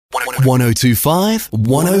1025,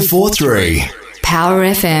 1043. Power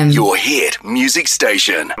FM. Your hit music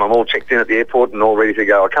station. I'm all checked in at the airport and all ready to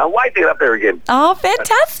go. I can't wait to get up there again. Oh,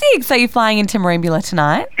 fantastic. So you're flying into Merimbula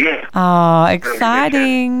tonight? Yeah. Oh,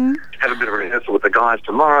 exciting. Have a bit of a rehearsal with the guys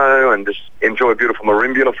tomorrow and just enjoy beautiful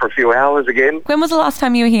Merimbula for a few hours again. When was the last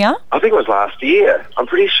time you were here? I think it was last year. I'm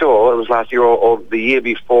pretty sure it was last year or the year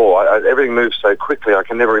before. Everything moves so quickly I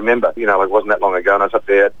can never remember. You know, it wasn't that long ago and I was up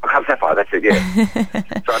there at Club Sapphire, that's it, yeah.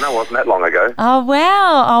 So I know it wasn't that long ago. Oh,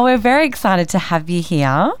 wow. Oh, we're very excited to have you here.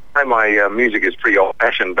 I know my music is pretty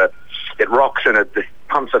old-fashioned, but it rocks and it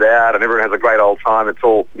pumps it out and everyone has a great old time. It's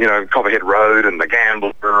all, you know, Copperhead Road and The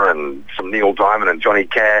Gambler and some Neil Diamond and Johnny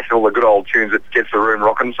Cash and all the good old tunes that gets the room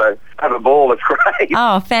rocking. So have a ball. It's great.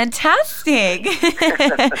 Oh, fantastic.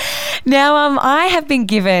 Now, I have been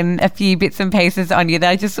given a few bits and pieces on you that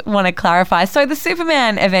I just want to clarify. So the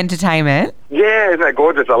Superman of entertainment. Yeah, isn't that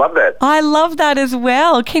gorgeous? I love that. I love that as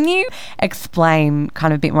well. Can you explain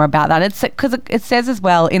kind of a bit more about that? It's because it says as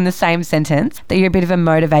well in the same sentence that you're a bit of a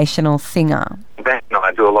motivational singer.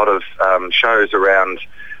 I do a lot of shows around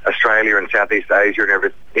Australia and Southeast Asia and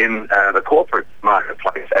everything in the corporate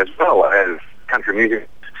marketplace as well as country music,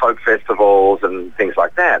 folk festivals and things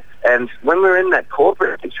like that. And when we're in that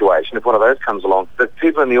corporate situation, if one of those comes along, the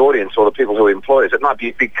people in the audience or the people who employ us, it might be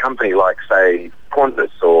a big company like, say, Qantas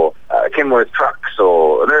or Kenworth Trucks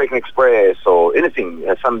or American Express or anything,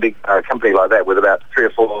 some big company like that with about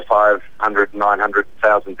 300 or 400 or 500,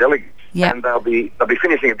 900,000 delegates. Yep. And they'll be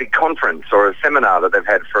finishing a big conference or a seminar that they've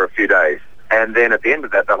had for a few days. And then at the end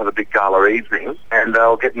of that, they'll have a big gala evening and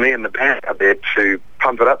they'll get me and the band up there to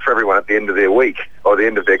pump it up for everyone at the end of their week or the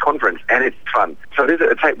end of their conference. And it's fun. So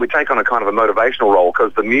we take on a kind of a motivational role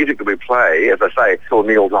because the music that we play, as I say, it's all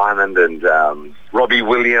Neil Diamond and Robbie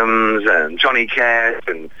Williams and Johnny Cash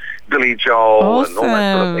and Billy Joel and all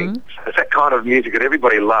that sort of thing. It's that kind of music that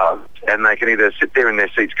everybody loves, and they can either sit there in their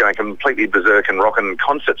seats going completely berserk and rockin'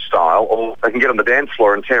 concert style, or they can get on the dance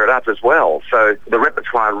floor and tear it up as well. So the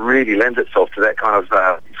repertoire really lends itself to that kind of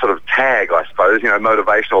sort of tag, I suppose, you know,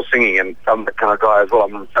 motivational singing. And I'm that kind of guy as well.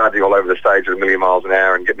 I'm charging all over the stage at 1,000,000 miles an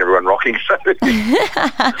hour and getting everyone rocking. So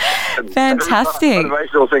fantastic.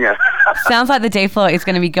 Motivational singer. Sounds like the D floor is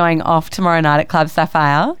going to be going off tomorrow night at Club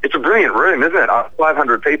Sapphire. It's a brilliant room, isn't it?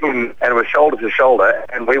 500 people and it was shoulder to shoulder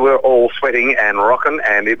and we were all sweating and rocking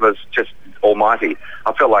and it was just almighty.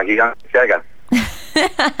 I felt like a young Jagger.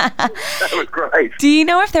 That was great. Do you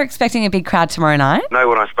know if they're expecting a big crowd tomorrow night? No,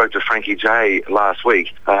 when I spoke to Frankie J last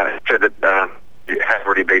week, said that it had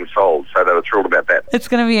already been sold, so they were thrilled about that. It's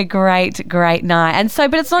going to be a great, great night. And so,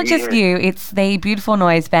 but it's not just you, it's the Beautiful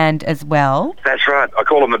Noise Band as well. That's right. I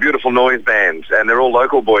call them the Beautiful Noise Band, and they're all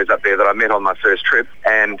local boys up there that I met on my first trip,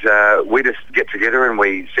 and we just get together and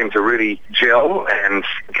we seem to really gel and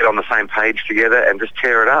get on the same page together and just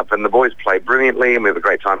tear it up, and the boys play brilliantly and we have a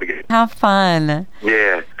great time together. How fun.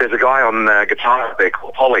 Yeah. There's a guy on guitar up there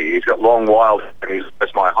called Polly. He's got long, wild, and he's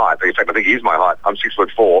just my height. In fact, I think he's my height. I'm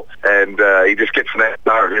 6'4", and he just gets from that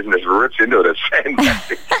guitar and just rips into it. It's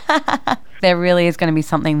fantastic. There really is going to be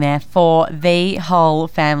something there for the whole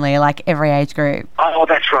family, like every age group. Oh,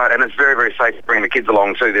 that's right. And it's very, very safe to bring the kids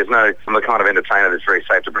along too. I'm the kind of entertainer that's very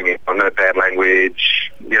safe to bring in. No bad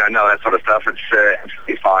language, none of that sort of stuff. It's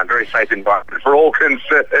absolutely fine. Very safe environment for all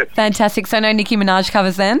concerned. Fantastic. So no Nicki Minaj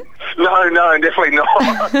covers then? No, definitely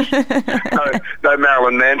not. no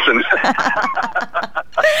Marilyn Manson.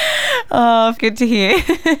 Oh, good to hear.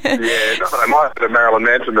 Yeah, not that I might have Marilyn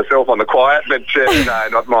Manson myself on the quiet, but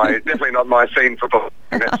no, definitely not my scene for performing,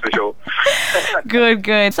 that's for sure.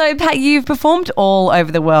 Good. So, Pat, you've performed all over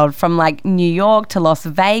the world, from like New York to Las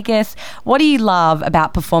Vegas. What do you love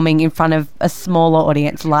about performing in front of a smaller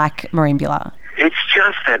audience like Merimbula? It's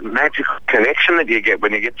just that magical connection that you get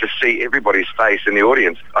when you get to see everybody's face in the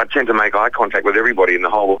audience. I tend to make eye contact with everybody in the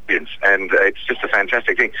whole audience, and it's just a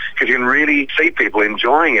fantastic thing because you can really see people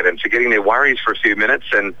enjoying it and forgetting their worries for a few minutes,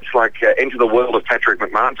 and it's like enter the world of Patrick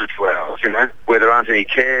McMahon for 2 hours, where there aren't any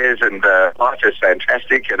cares, and life is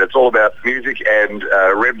fantastic, and it's all about music and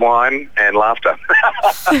red wine and laughter.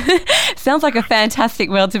 Sounds like a fantastic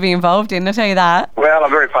world to be involved in, I'll tell you that. Well, I'm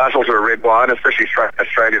very partial to a red wine, especially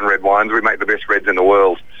Australian red wines. We make the best reds in the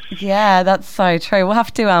world. Yeah, that's so true. We'll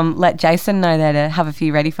have to let Jason know there to have a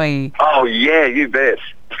few ready for you. Oh, yeah, you bet.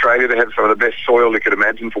 Australia, they have some of the best soil you could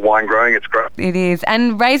imagine for wine growing. It's great. It is.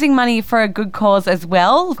 And raising money for a good cause as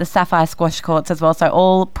well, the Sapphire Squash Courts as well. So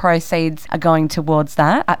all proceeds are going towards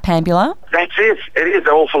that at Merimbula. That's it. It is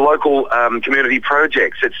all for local community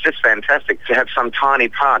projects. It's just fantastic to have some tiny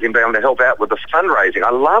part in being able to help out with the fundraising.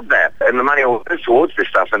 I love that. And the money all goes towards this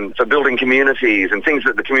stuff and for building communities and things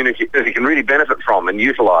that the community can really benefit from and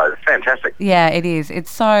utilise. Fantastic. Yeah, it is.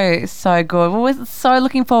 It's so, so good. Well, we're so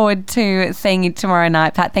looking forward to seeing you tomorrow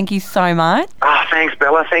night, Pat. Thank you so much. Oh, thanks,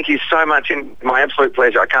 Bella. Thank you so much. My absolute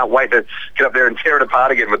pleasure. I can't wait to get up there and tear it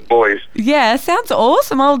apart again with the boys. Yeah, sounds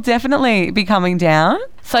awesome. I'll definitely be coming down.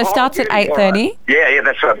 So it starts at 8:30? Right. Yeah,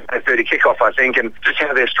 that's right. 8:30 kickoff, I think. And just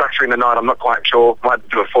how they're structuring the night, I'm not quite sure. Might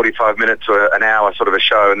do a 45-minute to an hour sort of a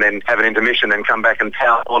show and then have an intermission and come back and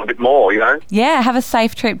power on a bit more, you know? Yeah, have a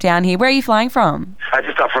safe trip down here. Where are you flying from?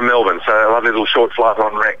 Just up from Melbourne, so a lovely little short flight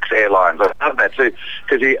on Rex Airlines. I love that too,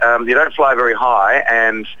 because you don't fly very high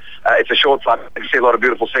and it's a short flight. You see a lot of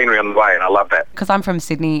beautiful scenery on the way, and I love that. Because I'm from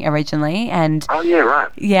Sydney originally, and oh yeah, right.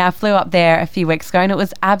 Yeah, I flew up there a few weeks ago, and it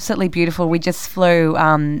was absolutely beautiful. We just flew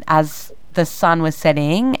as the sun was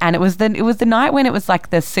setting, and it was the night when it was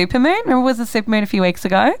like the supermoon. Remember, it was the supermoon a few weeks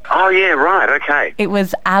ago? Oh yeah, right. Okay. It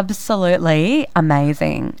was absolutely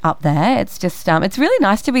amazing up there. It's just it's really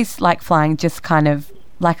nice to be like flying just kind of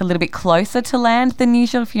like a little bit closer to land than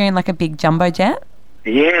usual if you're in like a big jumbo jet.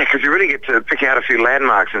 Yeah, because you really get to pick out a few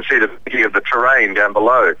landmarks and see the beauty of the terrain down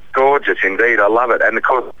below. Gorgeous indeed, I love it. And of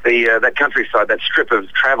course, that countryside, that strip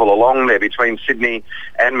of travel along there between Sydney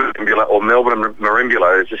and Merimbula, or Melbourne and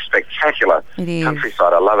Merimbula, is just spectacular. It is.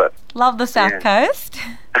 Countryside, I love it. Love the South Coast.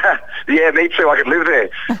 Yeah, me too, I could live there.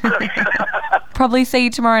 Probably see you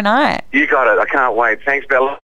tomorrow night. You got it, I can't wait. Thanks, Bella.